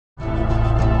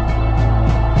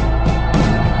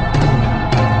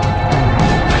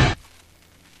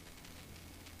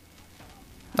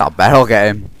Not bad, I'll get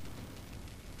him.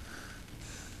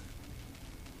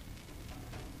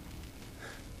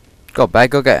 Go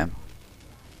back, go get him.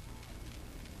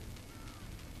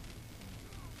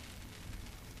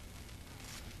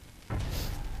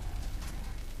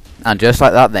 And just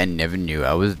like that, they never knew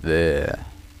I was there.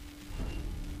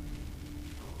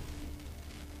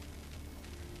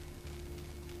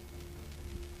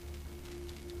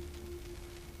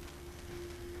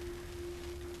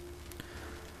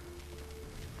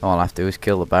 All I have to do is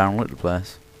kill the bear and loot the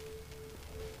place.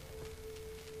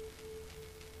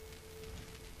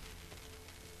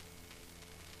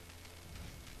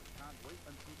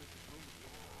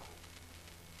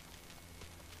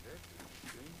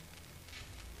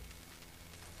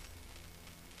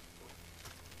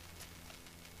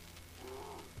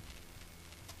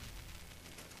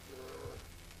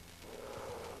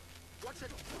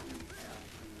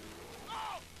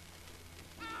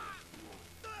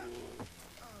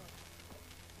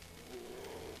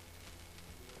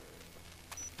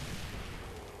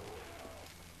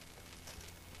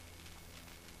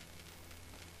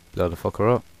 Blow the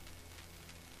fucker up.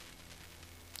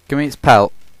 Give me its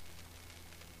pelt.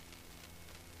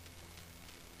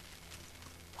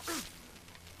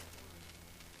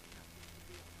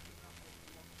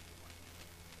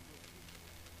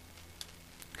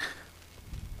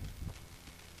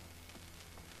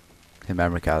 The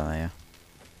memory card in there.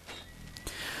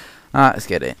 Alright, let's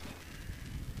get it.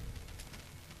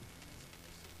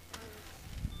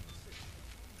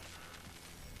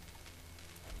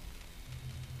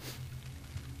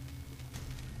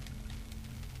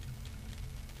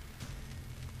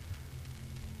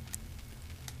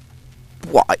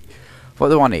 What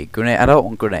do I need? Grenade? I don't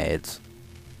want grenades.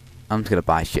 I'm just gonna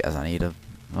buy shit as I need them.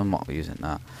 I'm not using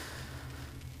that.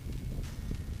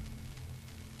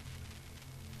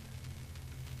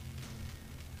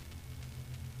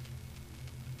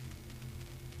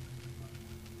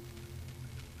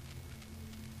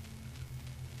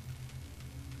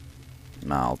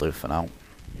 Nah, I'll do for now.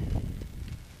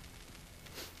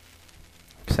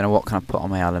 So now what can I put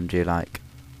on my LMG like?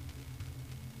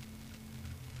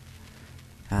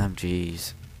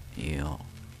 LMGs. Yo.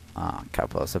 Ah, can't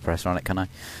put a suppressor on it, can I?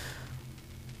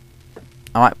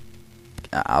 I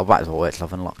might as well wait till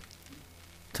I've unlocked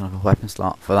another weapon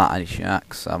slot. For that I need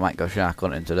sharks, so I might go shark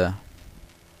hunting today.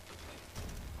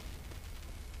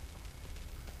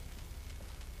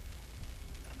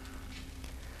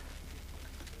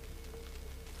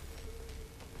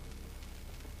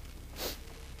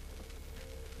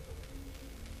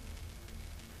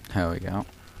 There we go.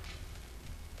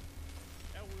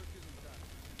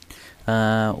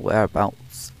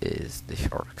 Whereabouts is the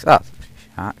sharks? Ah,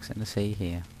 sharks in the sea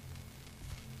here.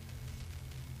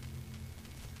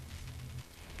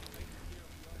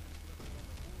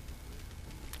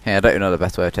 Yeah, I don't even know the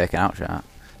best way of taking out sharks.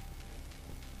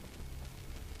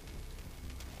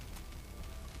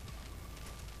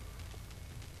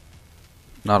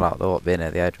 Not out, they won't be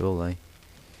near the edge, will they?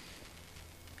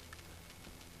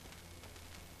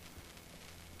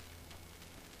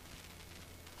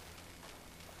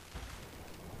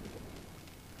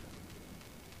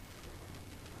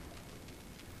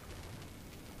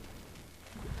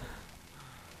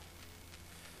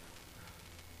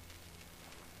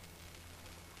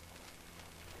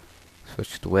 So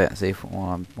just wait and see if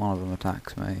one of them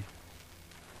attacks me.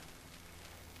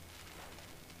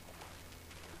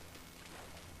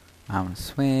 I'm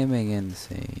swimming in the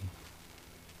sea.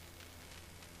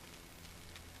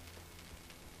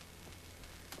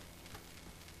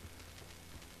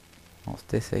 What's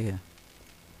this here?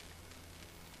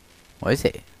 What is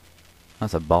it?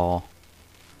 That's a ball.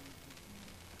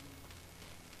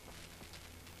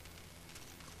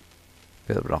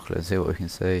 Get the binoculars and see what we can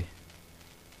see.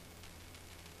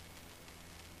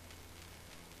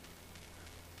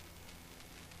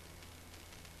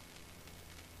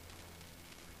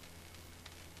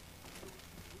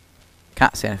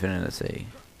 Can't see anything in the sea.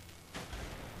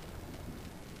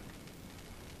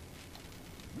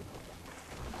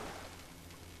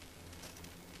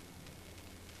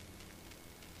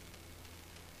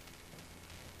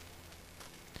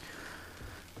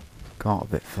 Got a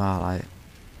bit far, like.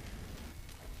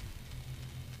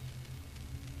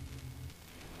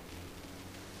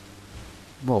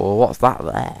 Whoa, what's that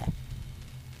there?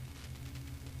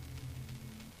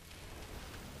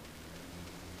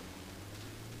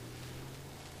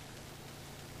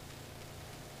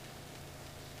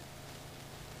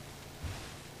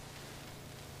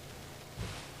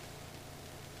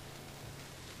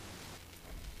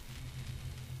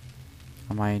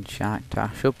 Am I in Shark Tower?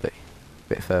 Should be. A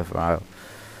bit further out.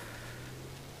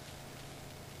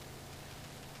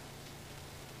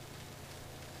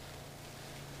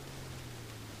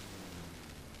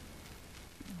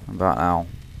 About now.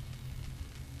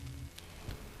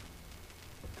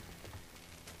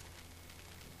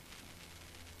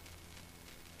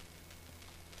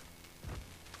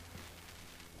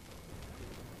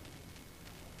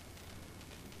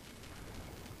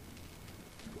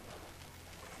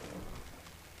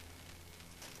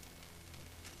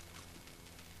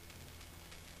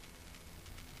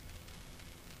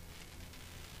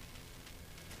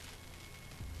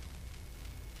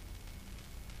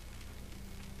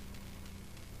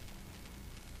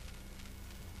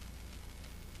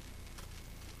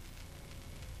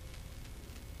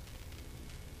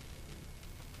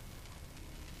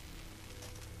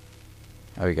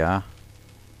 There we go.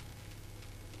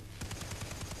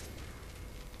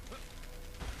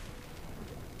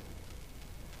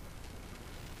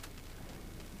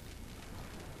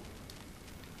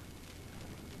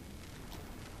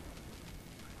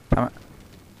 Damn it.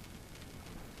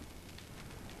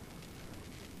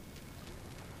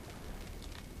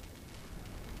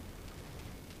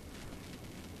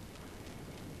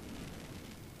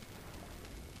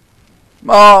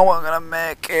 Oh, we're gonna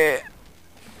make it.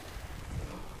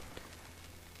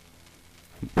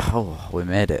 Oh, we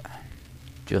made it.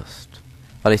 Just.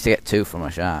 At least to get 2 from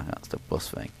a shark, that's the plus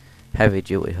thing. Heavy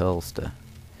duty holster.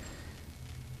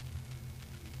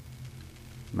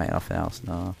 Mate, nothing else,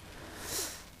 no.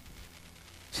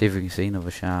 See if we can see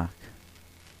another shark.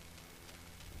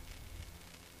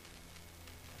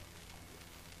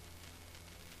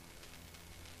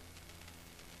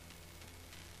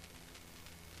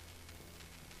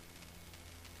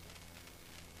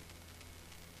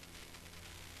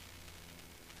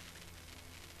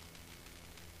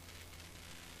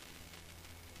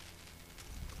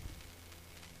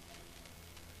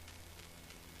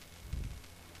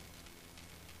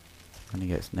 When he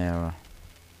gets nearer.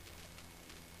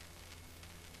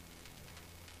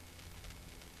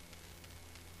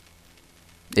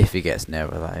 If he gets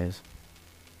nearer, that is.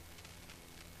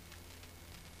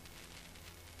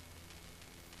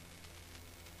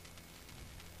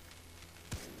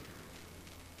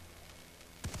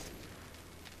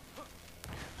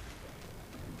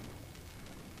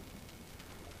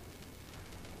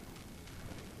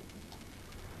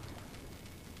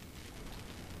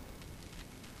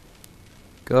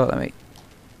 Go, let me.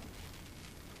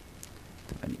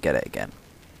 When you get it again.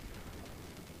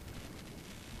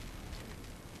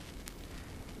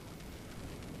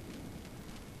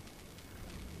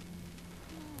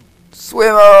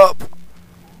 Swim up!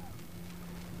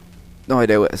 No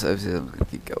idea what it is. I'm gonna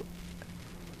keep going.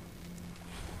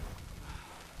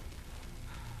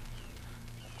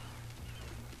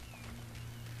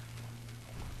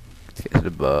 Let's get to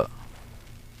the boat.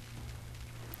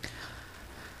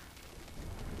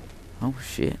 Oh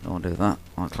shit, don't do that.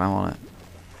 I'll climb on it.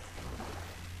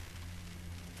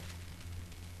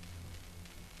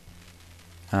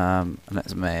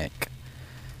 Let's make.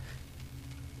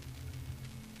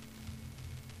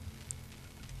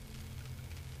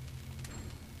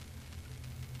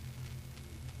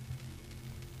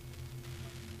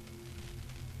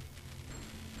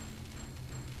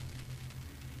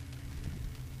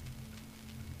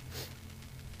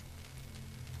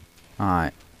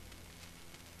 Alright.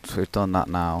 So we've done that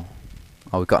now.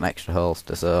 Oh, we've got an extra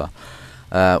holster, so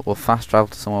we'll fast travel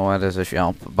to somewhere where there's a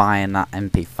shop, buy in that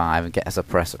MP5 and get a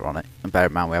suppressor on it. And bear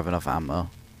in mind we have enough ammo.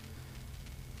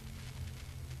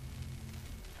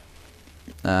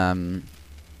 Then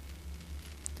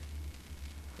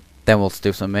we'll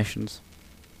do some missions.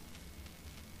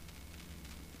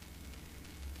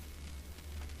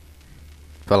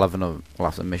 We'll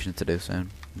have some missions to do soon.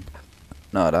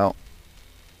 No doubt.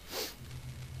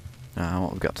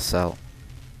 What we've got to sell.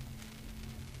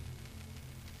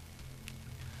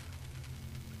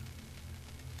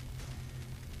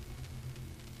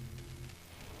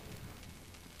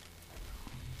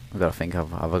 I've got to think,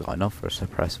 have I got enough for a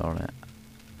suppressor on it?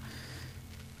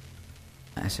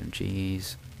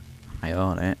 SMGs. I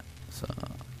own it, so.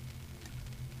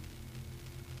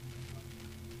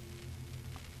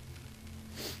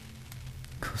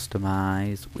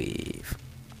 Customize with.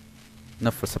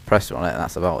 Enough for a suppressor on it,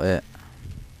 that's about it.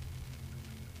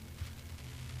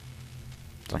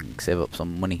 So I can save up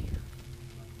some money.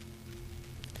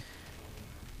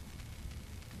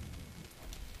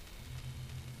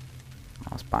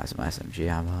 Let's buy some SMG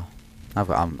ammo. I've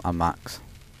got a max.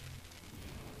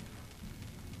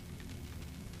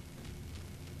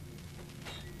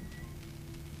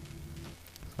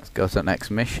 Let's go to the next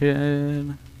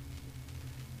mission.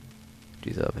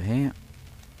 She's over here.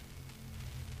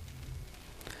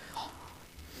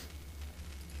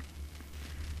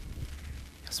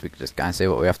 Guess we could just go and see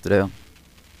what we have to do.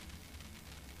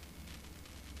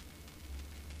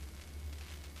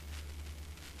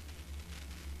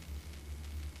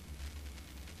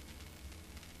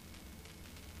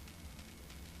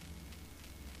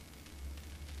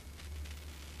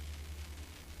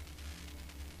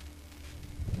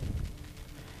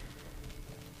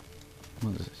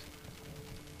 What is this?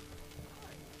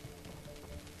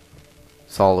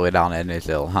 It's all the way down in his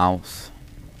little house.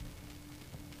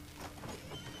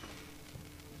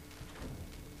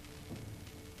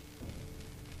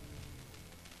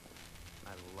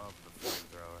 I love the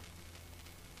flamethrower.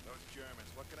 Those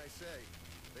Germans, what can I say?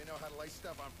 They know how to light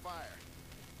stuff on fire.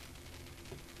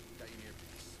 Got your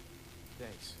earpiece.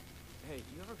 Thanks. Hey,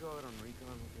 you ever go out on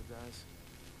recon with your guys?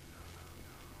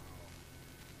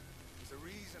 There's a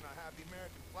reason I have the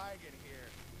American flag in here.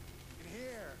 In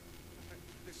here,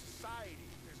 there's society,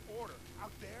 there's order.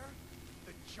 Out there,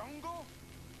 the jungle,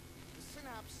 the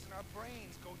synapses in our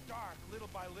brains go dark little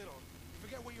by little. You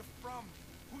forget where you're from,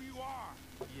 who you are.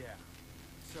 Yeah.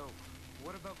 So,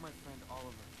 what about my friend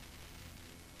Oliver?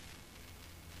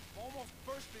 Almost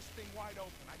burst this thing wide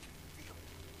open. I can feel it.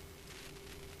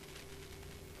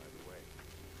 By the way,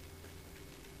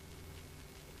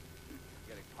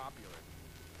 getting popular.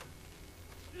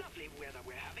 Lovely weather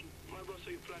we're having. My boss,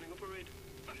 are you planning a parade?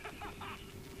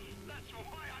 That's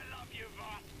why I love you,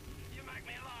 boss. You make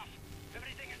me laugh.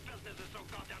 Everything in business is so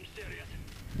goddamn serious.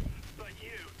 But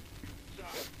you, sir,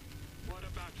 what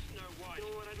about Snow White? You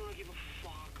know what? I don't give a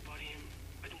fuck about him.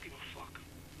 I don't give a fuck.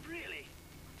 Really?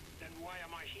 Then why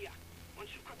am I here?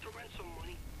 Once you've got the ransom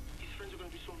money, his friends are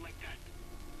gonna be sold like that.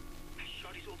 I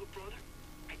shot his older brother.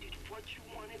 I did what you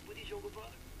wanted with his younger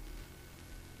brother.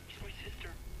 He's my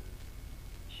sister.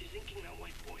 She's inking that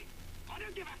white boy. I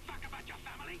don't give a fuck about your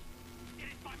family. It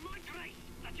is by my grace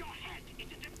that your head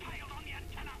isn't impaled on the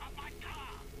antenna of my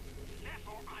car.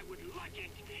 Therefore, I would like it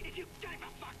if you gave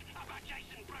a fuck about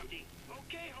Jason Brody.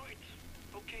 Okay, Hoyt.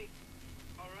 Okay.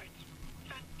 All right.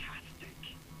 Fantastic.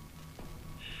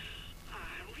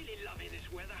 I'm really loving this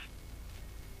weather.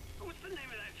 What's the name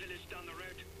of that village down the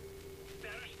road?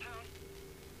 Barristown?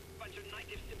 Bunch of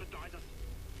native sympathizers.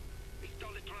 We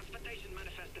stole a transportation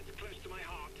manifest that's close to my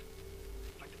heart.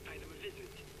 I'd like to pay them a visit.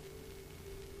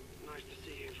 Nice to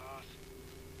see you, Voss.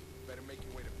 Better make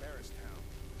your way to Barristown.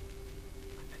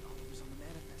 I bet Oliver's on the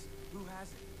manifest. Who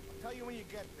has it? I'll tell you when you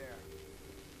get there.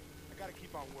 I gotta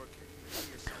keep on working.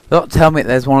 See you soon. Don't tell me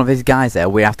there's one of his guys there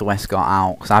we have to escort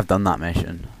out, because I've done that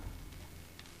mission.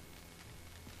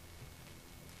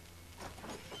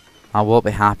 I won't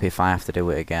be happy if I have to do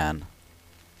it again.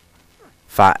 In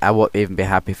fact, I won't even be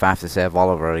happy if I have to save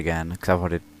Oliver again, because I've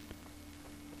already...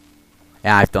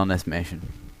 Yeah, I've done this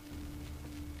mission.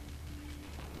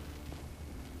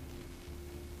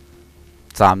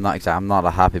 So I'm not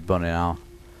a happy bunny now.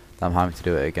 I'm having to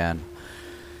do it again.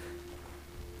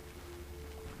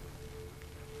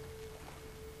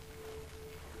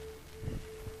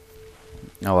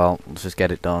 Oh well, let's just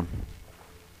get it done.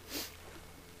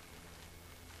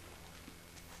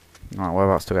 Alright,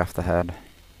 whereabouts do we have to head?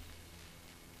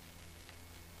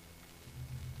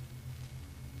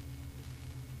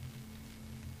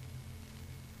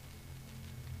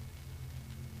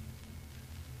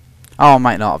 Oh, I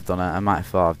might not have done it. I might have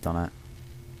thought I've done it.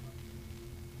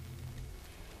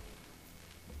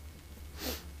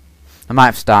 I might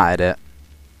have started it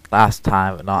last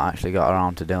time, but not actually got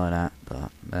around to doing it. But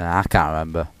I can't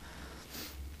remember.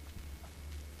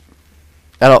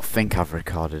 I don't think I've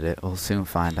recorded it. We'll soon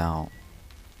find out.